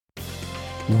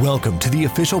Welcome to the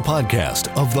official podcast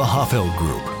of the Hoffeld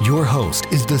Group. Your host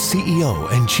is the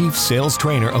CEO and Chief Sales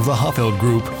Trainer of the Hoffeld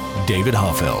Group, David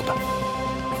Hoffeld.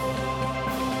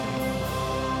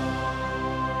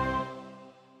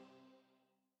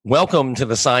 Welcome to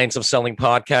the Science of Selling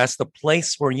podcast, the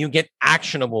place where you get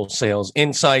actionable sales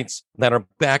insights that are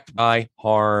backed by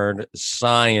hard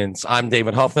science. I'm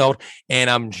David Hoffeld, and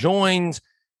I'm joined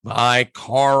by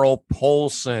Carl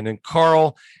Polson. And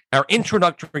Carl, our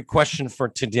introductory question for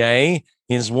today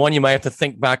is one you might have to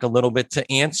think back a little bit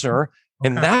to answer.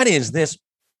 And that is this: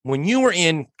 when you were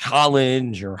in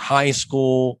college or high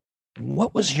school,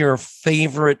 what was your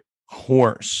favorite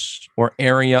course or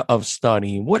area of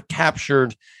study? What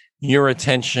captured your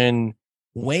attention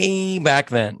way back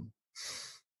then?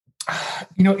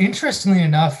 Interestingly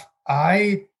enough,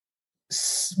 I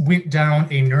went down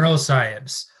a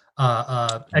neuroscience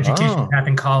education path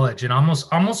in college, and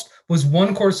almost was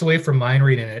one course away from mind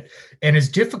reading it. And as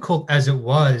difficult as it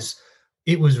was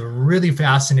really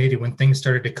fascinating when things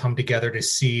started to come together to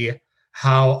see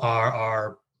how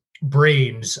our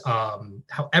brains,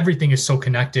 how everything is so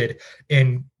connected.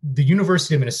 And the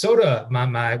University of Minnesota,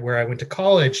 where I went to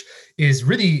college, is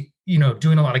really,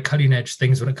 doing a lot of cutting edge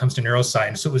things when it comes to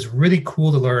neuroscience. So it was really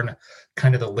cool to learn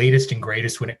kind of the latest and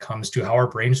greatest when it comes to how our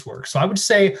brains work. So I would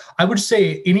say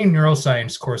any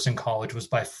neuroscience course in college was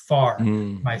by far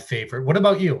my favorite. What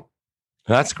about you?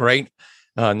 That's great.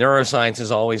 Neuroscience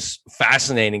is always a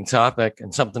fascinating topic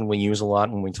and something we use a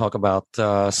lot when we talk about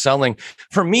selling.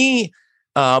 For me,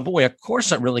 a course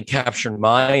that really captured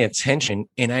my attention,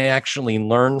 and I actually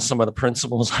learned some of the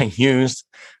principles I used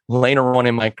later on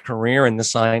in my career in the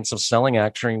science of selling,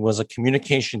 actually, was a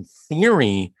communication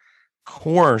theory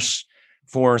course.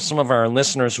 For some of our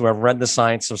listeners who have read the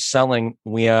science of selling,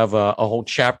 we have a whole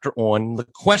chapter on the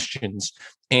questions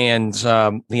and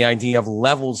the idea of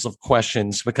levels of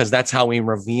questions, because that's how we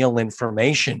reveal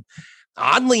information.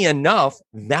 Oddly enough,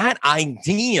 that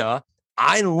idea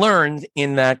I learned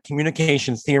in that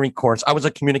communication theory course. I was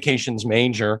a communications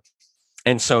major,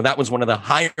 and so that was one of the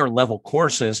higher level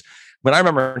courses. But I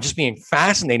remember just being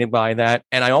fascinated by that,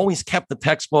 and I always kept the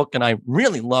textbook, and I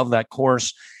really loved that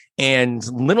course. And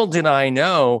little did I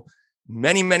know,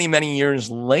 many, many, many years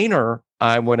later,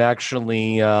 I would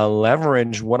actually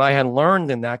leverage what I had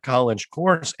learned in that college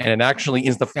course, and it actually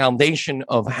is the foundation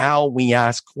of how we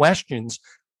ask questions.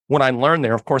 What I learned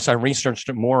there, of course, I researched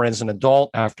it more as an adult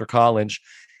after college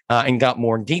and got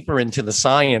more deeper into the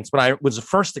science. But I was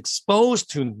first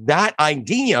exposed to that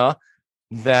idea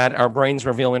that our brains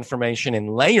reveal information in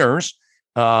layers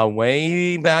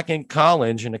way back in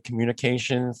college in a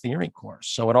communication theory course.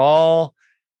 So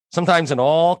sometimes it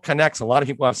all connects. A lot of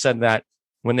people have said that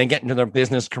when they get into their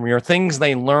business career, things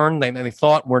they learned, they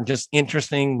thought were just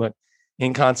interesting but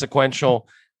inconsequential,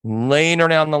 later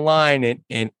down the line,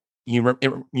 you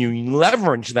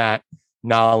leverage that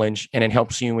knowledge, and it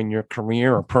helps you in your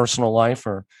career or personal life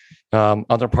or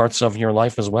other parts of your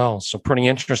life as well. So pretty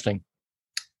interesting.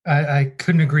 I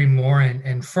couldn't agree more.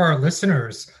 And for our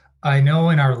listeners, I know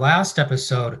in our last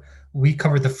episode, we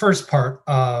covered the first part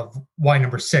of why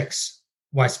number 6,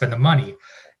 why spend the money.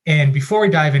 And before we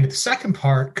dive into the second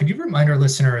part, could you remind our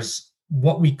listeners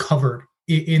what we covered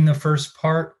in the first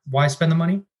part, why spend the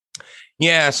money?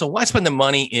 Yeah. So why spend the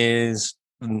money is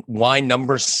why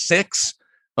number 6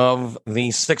 of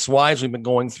the 6 whys. We've been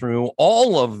going through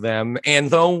all of them. And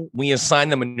though we assign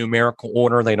them a numerical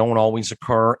order, they don't always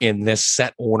occur in this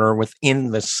set order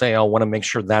within the sale. Want to make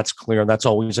sure that's clear. That's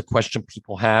always a question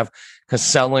people have, because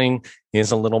selling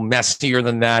is a little messier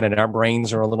than that, and our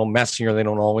brains are a little messier. They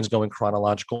don't always go in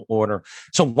chronological order.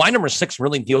 So why number 6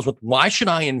 really deals with, why should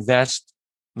I invest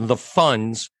the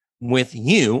funds with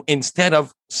you instead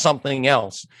of something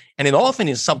else? And it often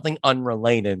is something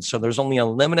unrelated. So there's only a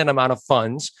limited amount of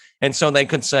funds. And so they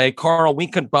could say, Carl, we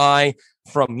could buy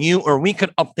from you, or we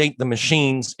could update the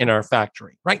machines in our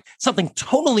factory, right? Something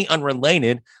totally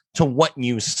unrelated to what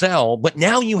you sell. But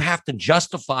now you have to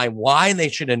justify why they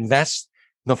should invest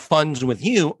the funds with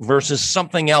you versus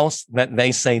something else that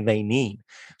they say they need.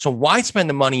 So why spend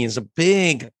the money is a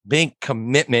big, big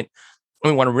commitment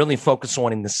we want to really focus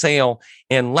on in the sale.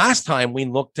 And last time we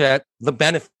looked at the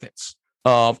benefits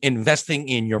of investing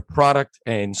in your product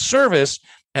and service.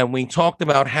 And we talked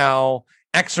about how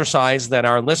exercise that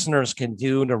our listeners can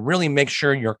do to really make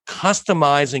sure you're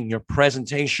customizing your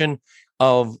presentation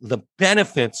of the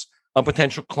benefits a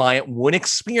potential client would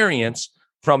experience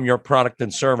from your product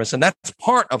and service. And that's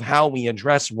part of how we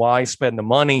address why spend the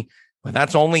money. But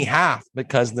that's only half,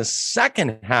 because the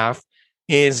second half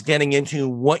is getting into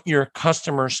what your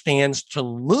customer stands to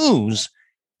lose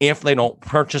if they don't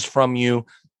purchase from you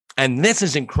And this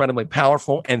is incredibly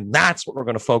powerful. And that's what we're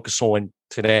going to focus on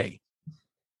today.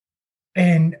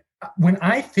 And when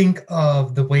I think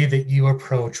of the way that you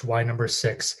approach why number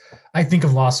 6, I think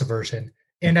of loss aversion.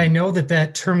 And I know that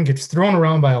that term gets thrown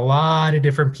around by a lot of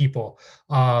different people.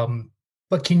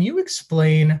 But can you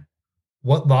explain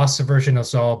what loss aversion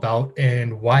is all about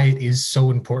and why it is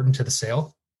so important to the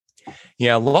sale?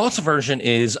 Yeah, loss aversion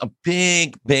is a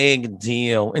big, big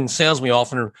deal. In sales, we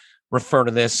often refer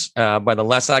to this by the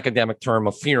less academic term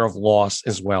of fear of loss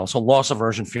as well. So loss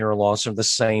aversion, fear of loss are the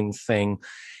same thing.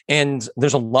 And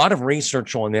there's a lot of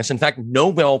research on this. In fact,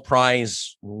 Nobel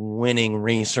Prize winning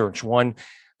research. One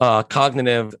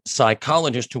cognitive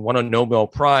psychologist who won a Nobel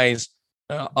Prize,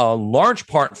 a large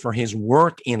part for his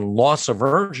work in loss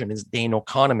aversion is Daniel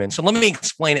Kahneman. So let me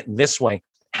explain it this way,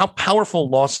 how powerful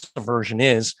loss aversion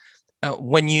is.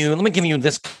 Let me give you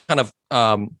this kind of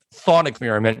thought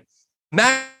experiment.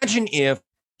 Imagine if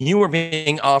you were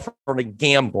being offered a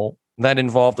gamble that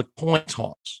involved a coin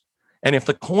toss. And if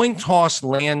the coin toss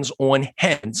lands on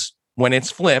heads when it's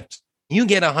flipped, you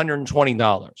get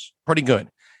 $120. Pretty good.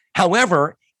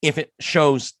 However, if it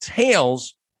shows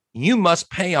tails, you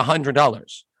must pay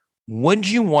 $100. Would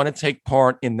you want to take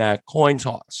part in that coin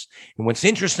toss? And what's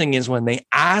interesting is when they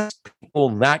ask people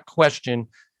that question,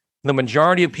 the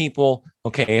majority of people,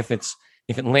 okay, if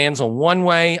it lands on one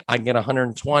way, I get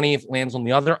 120. If it lands on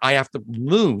the other, I have to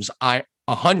lose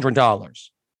 $100.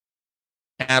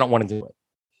 I don't want to do it.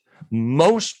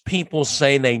 Most people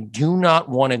say they do not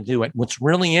want to do it. What's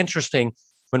really interesting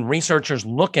when researchers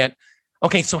look at,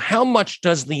 okay, so how much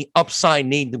does the upside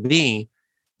need to be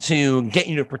to get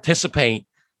you to participate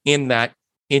in that?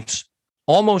 It's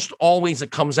almost always, it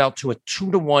comes out to a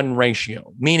 2-to-1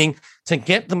 ratio, meaning to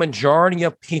get the majority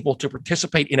of people to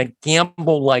participate in a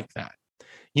gamble like that,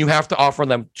 you have to offer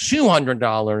them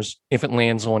 $200 if it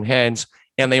lands on heads,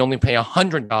 and they only pay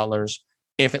 $100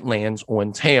 if it lands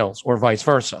on tails, or vice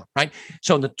versa, right?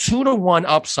 So the 2-to-1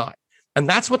 upside. And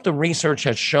that's what the research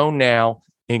has shown now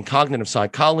in cognitive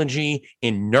psychology,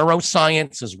 in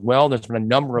neuroscience as well. There's been a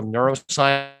number of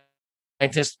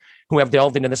neuroscientists who have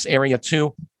delved into this area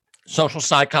too, social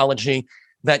psychology,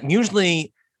 that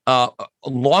usually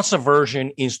loss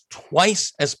aversion is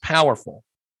twice as powerful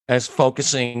as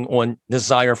focusing on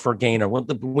desire for gain, or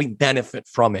we benefit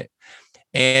from it.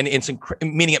 And it's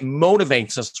meaning it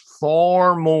motivates us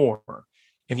far more.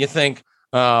 If you think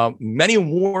many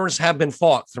wars have been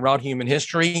fought throughout human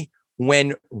history,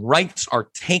 when rights are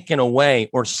taken away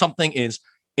or something is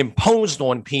imposed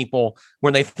on people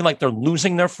where they feel like they're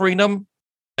losing their freedom,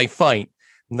 they fight.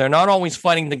 They're not always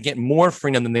fighting to get more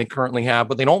freedom than they currently have,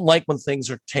 but they don't like when things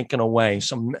are taken away.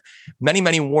 So many,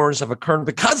 many wars have occurred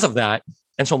because of that.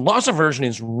 And so loss aversion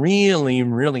is really,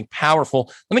 really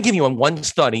powerful. Let me give you one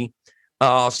study,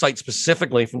 cite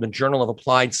specifically from the Journal of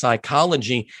Applied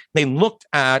Psychology. They looked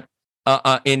at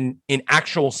in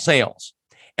actual sales,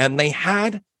 and they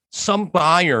had some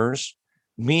buyers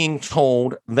being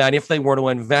told that if they were to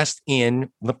invest in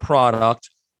the product,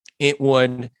 it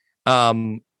would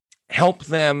help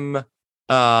them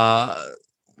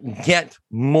get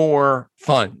more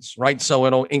funds, right? So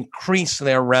it'll increase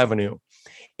their revenue.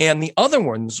 And the other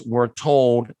ones were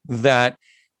told that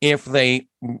if they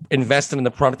invested in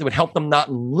the product, it would help them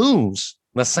not lose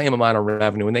the same amount of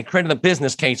revenue. And they created a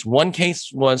business case. One case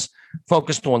was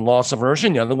focused on loss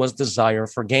aversion. The other was desire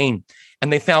for gain.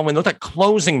 And they found when they looked at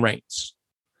closing rates,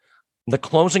 the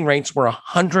closing rates were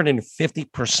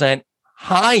 150%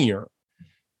 higher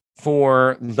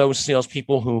for those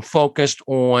salespeople who focused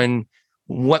on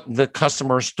what the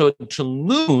customer stood to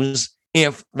lose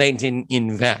if they didn't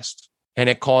invest. And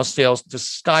it caused sales to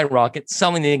skyrocket,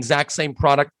 selling the exact same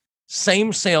product,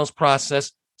 same sales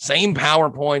process, same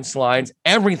PowerPoint slides,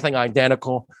 everything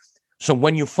identical. So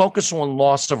when you focus on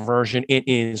loss aversion, it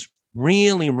is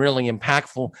really, really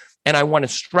impactful. And I want to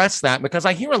stress that because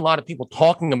I hear a lot of people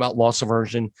talking about loss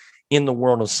aversion in the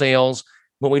world of sales,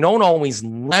 but we don't always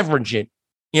leverage it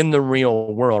in the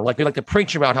real world. Like we like to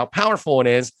preach about how powerful it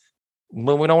is,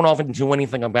 but we don't often do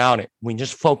anything about it. We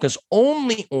just focus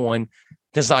only on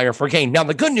desire for gain. Now,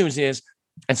 the good news is,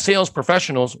 as sales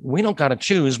professionals, we don't got to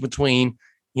choose between,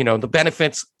 the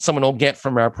benefits someone will get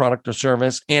from our product or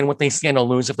service and what they stand to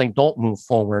lose if they don't move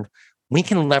forward. We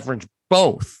can leverage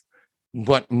both.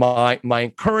 But my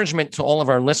encouragement to all of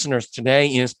our listeners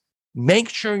today is make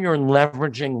sure you're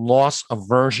leveraging loss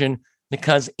aversion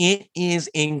because it is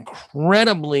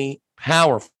incredibly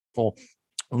powerful.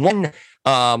 One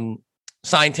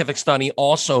scientific study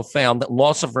also found that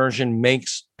loss aversion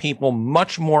makes people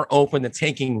much more open to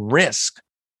taking risk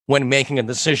when making a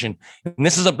decision. And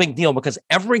this is a big deal because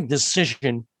every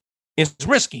decision is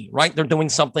risky, right? They're doing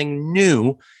something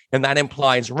new, and that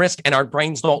implies risk, and our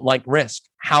brains don't like risk.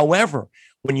 However,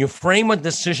 when you frame a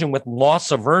decision with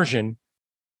loss aversion,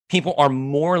 people are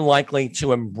more likely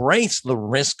to embrace the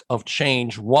risk of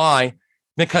change. Why?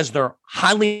 Because they're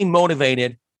highly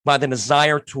motivated by the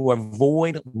desire to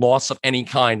avoid loss of any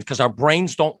kind, because our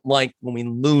brains don't like when we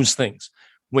lose things.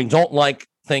 We don't like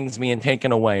things being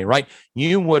taken away, right?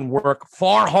 You would work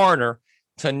far harder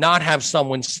to not have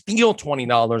someone steal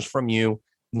 $20 from you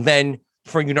than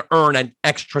for you to earn an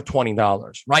extra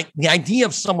 $20, right? The idea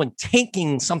of someone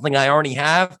taking something I already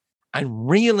have, I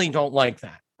really don't like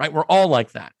that, right? We're all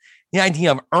like that. The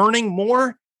idea of earning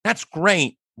more, that's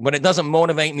great, but it doesn't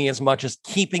motivate me as much as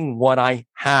keeping what I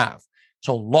have.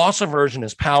 So loss aversion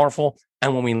is powerful.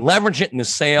 And when we leverage it in the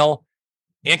sale,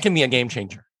 it can be a game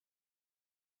changer.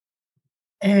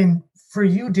 And for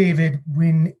you, David,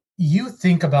 when you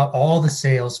think about all the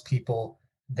salespeople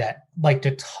that like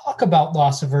to talk about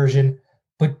loss aversion,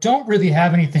 but don't really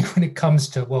have anything when it comes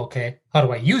to, well, okay, how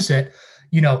do I use it?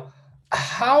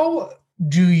 How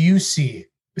do you see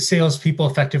salespeople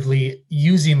effectively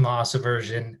using loss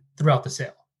aversion throughout the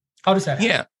sale? How does that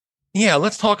happen? Yeah,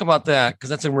 let's talk about that, because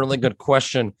that's a really good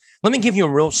question. Let me give you a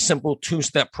real simple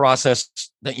 2-step process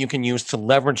that you can use to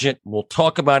leverage it. We'll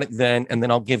talk about it then, and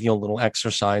then I'll give you a little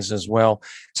exercise as well.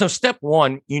 So step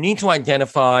 1, you need to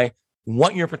identify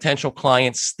what your potential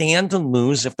clients stand to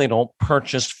lose if they don't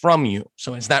purchase from you.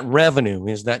 So is that revenue?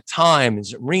 Is that time?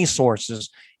 Is it resources?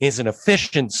 Is it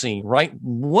efficiency, right?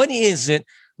 What is it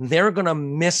they're going to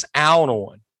miss out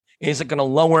on? Is it going to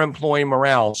lower employee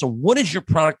morale? So what does your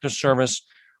product or service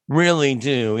really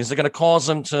do? Is it going to cause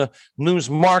them to lose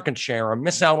market share or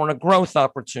miss out on a growth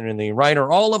opportunity, right?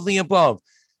 Or all of the above.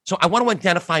 So I want to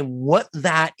identify what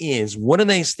that is. What do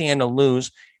they stand to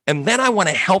lose? And then I want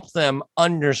to help them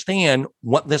understand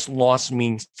what this loss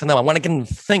means to them. I want to get them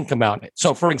to think about it.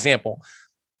 So for example,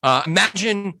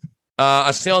 imagine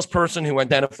a salesperson who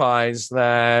identifies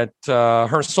that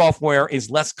her software is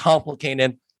less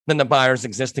complicated than the buyer's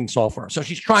existing software. So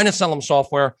she's trying to sell them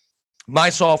software. My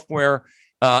software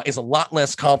is a lot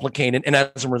less complicated, and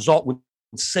as a result, would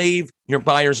save your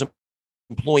buyer's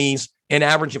employees an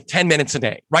average of 10 minutes a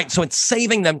day, right? So it's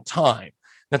saving them time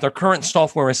that their current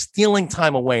software is stealing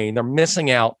time away. They're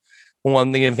missing out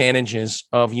on the advantages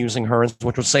of using hers,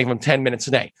 which would save them 10 minutes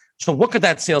a day. So what could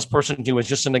that salesperson do as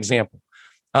just an example?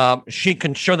 She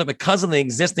can show that because of the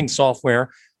existing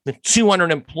software, the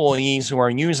 200 employees who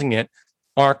are using it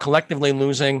are collectively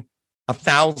losing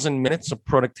 1,000 minutes of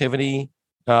productivity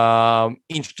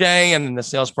each day. And then the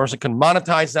salesperson can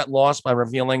monetize that loss by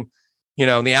revealing,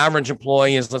 the average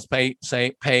employee is, let's pay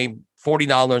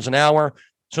 $40 an hour.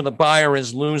 So the buyer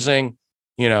is losing,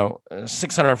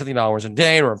 $650 a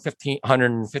day or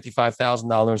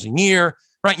 $155,000 a year,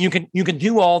 right? You can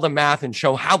do all the math and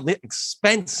show how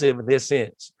expensive this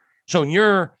is. So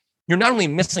you're not only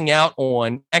missing out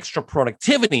on extra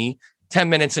productivity, 10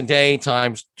 minutes a day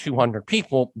times 200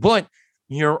 people, but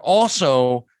you're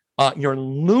also you're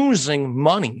losing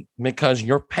money because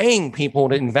you're paying people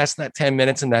to invest that 10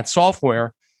 minutes in that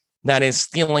software that is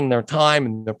stealing their time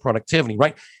and their productivity,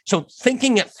 right? So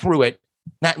thinking it through it,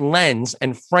 that lens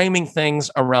and framing things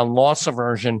around loss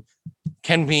aversion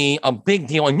can be a big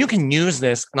deal. And you can use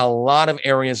this in a lot of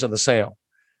areas of the sale,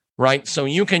 right? So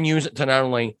you can use it to not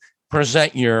only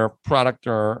present your product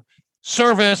or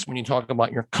service when you talk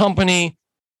about your company,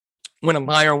 when a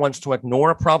buyer wants to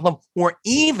ignore a problem, or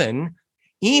even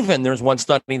there's one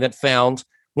study that found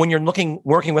when you're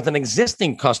working with an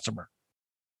existing customer,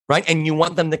 right? And you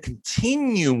want them to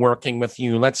continue working with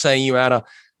you. Let's say you had a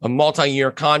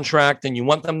multi-year contract and you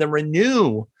want them to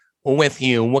renew with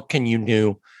you. What can you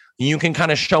do? You can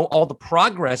kind of show all the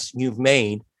progress you've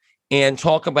made and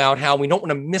talk about how we don't want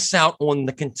to miss out on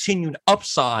the continued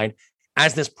upside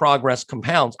as this progress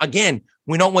compounds. Again,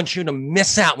 we don't want you to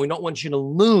miss out. We don't want you to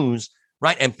lose,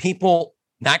 right? And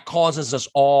that causes us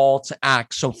all to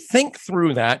act. So think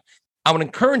through that. I would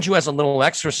encourage you as a little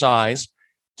exercise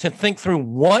to think through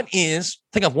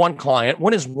think of one client.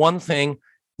 What is one thing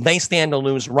they stand to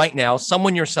lose right now,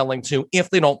 someone you're selling to, if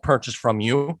they don't purchase from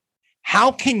you?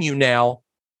 How can you now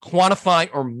quantify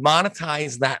or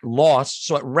monetize that loss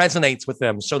so it resonates with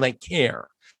them, so they care,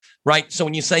 right? So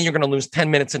when you say you're going to lose 10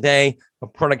 minutes a day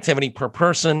of productivity per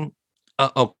person,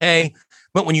 okay.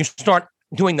 But when you start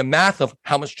doing the math of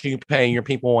how much do you pay your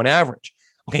people on average?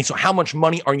 Okay, so how much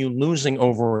money are you losing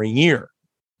over a year?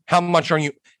 How much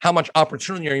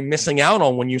opportunity are you missing out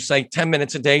on when you say 10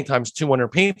 minutes a day times 200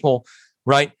 people,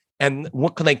 right? And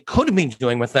what they could be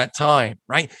doing with that time,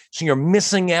 right? So you're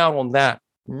missing out on that.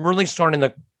 Really starting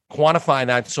to quantify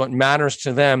that so it matters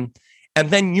to them. And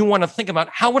then you want to think about,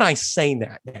 how would I say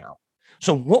that now?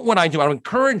 So what would I do? I would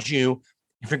encourage you,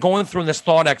 if you're going through this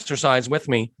thought exercise with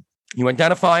me, you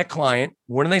identify a client.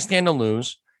 Where do they stand to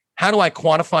lose? How do I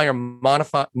quantify or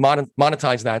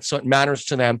monetize that so it matters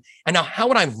to them? And now, how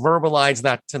would I verbalize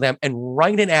that to them and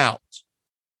write it out?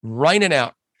 Write it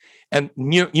out. And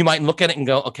you might look at it and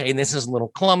go, okay, this is a little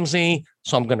clumsy,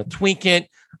 so I'm going to tweak it.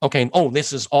 Okay, oh,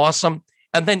 this is awesome.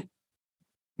 And then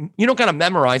you don't got to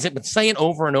memorize it, but say it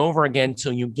over and over again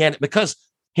till you get it. Because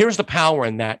here's the power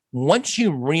in that. Once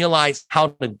you realize how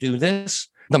to do this,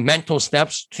 the mental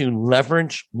steps to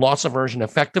leverage loss aversion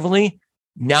effectively,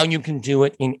 now you can do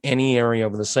it in any area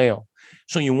of the sale.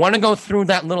 So you want to go through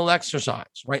that little exercise,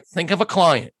 right? Think of a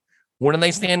client. Where do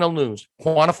they stand to lose?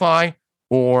 Quantify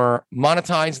or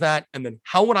monetize that. And then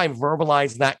how would I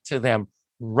verbalize that to them?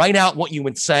 Write out what you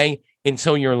would say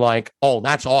until you're like, oh,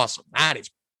 that's awesome. That is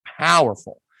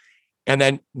powerful. And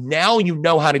then now you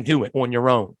know how to do it on your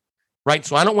own, right?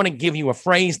 So I don't want to give you a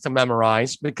phrase to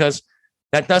memorize because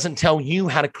that doesn't tell you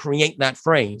how to create that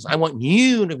phrase. I want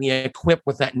you to be equipped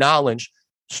with that knowledge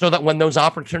so that when those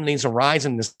opportunities arise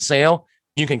in the sale,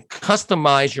 you can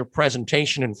customize your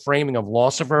presentation and framing of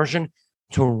loss aversion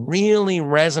to really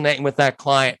resonate with that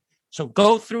client. So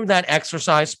go through that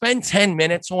exercise, spend 10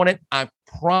 minutes on it. I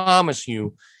promise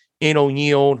you, it'll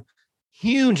yield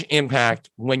huge impact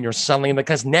when you're selling,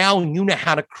 because now you know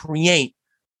how to create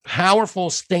powerful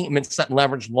statements that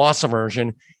leverage loss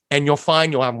aversion, and you'll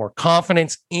find you'll have more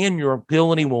confidence and your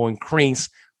ability will increase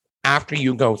after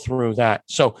you go through that.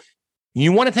 So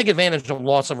you want to take advantage of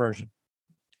loss aversion.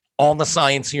 All the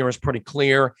science here is pretty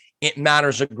clear. It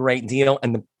matters a great deal.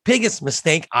 And the biggest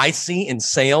mistake I see in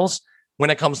sales when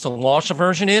it comes to loss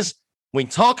aversion is we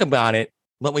talk about it,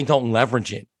 but we don't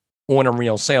leverage it on a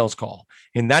real sales call.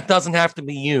 And that doesn't have to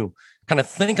be you. Kind of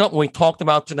think of what we talked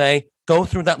about today, go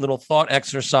through that little thought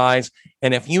exercise.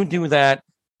 And if you do that,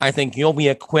 I think you'll be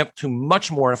equipped to much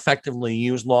more effectively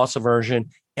use loss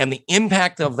aversion. And the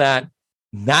impact of that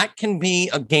can be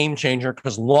a game changer,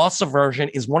 because loss aversion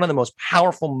is one of the most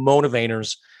powerful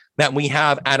motivators that we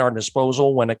have at our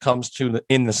disposal when it comes to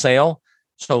in the sale.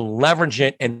 So leverage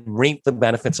it and reap the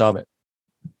benefits of it.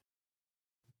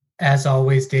 As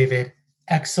always, David,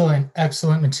 excellent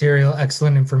material,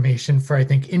 excellent information for, I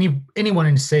think, anyone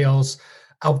in sales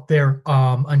out there.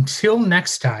 Until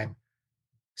next time,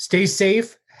 stay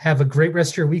safe. Have a great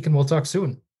rest of your week, and we'll talk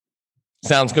soon.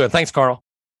 Sounds good. Thanks, Carl.